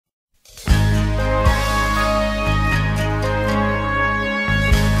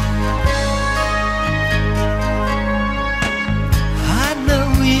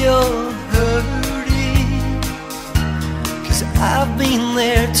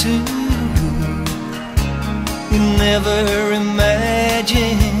too. You never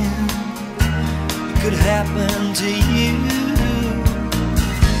imagined it could happen to you.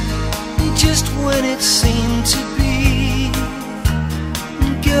 Just when it seemed to be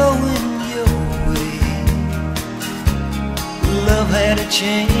going your way, love had a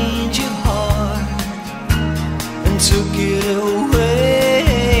change of heart and took it away.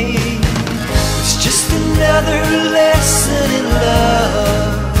 It's just another lesson in love.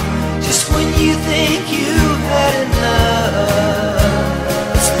 Just when you think you've had enough,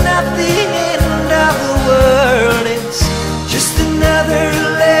 it's not the end of the world. It's just another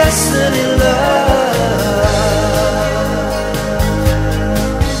lesson in love.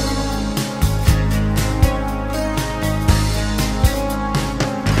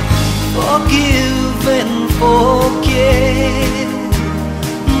 Forgive and forget,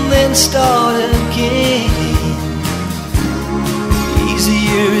 then start again.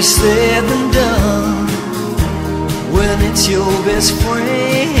 Easier said than done when it's your best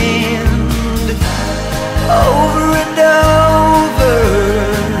friend. Over and over,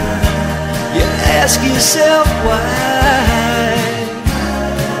 you ask yourself why,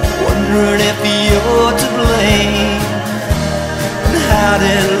 wondering if you're to blame. And how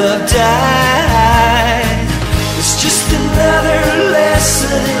did love die? It's just another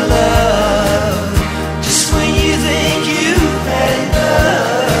lesson in love. Just when you think you've had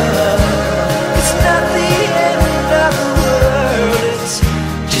enough, it's not the end of the world. It's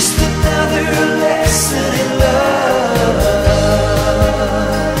just another lesson in love.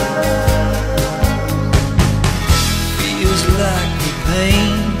 Feels like the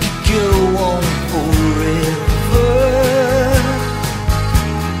pain could go on forever.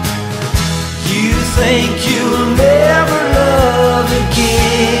 You think you'll never love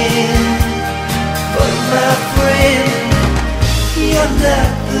again, but my friend, you're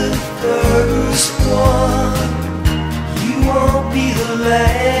not the first one. You won't be the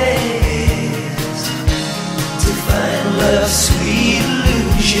last to find love.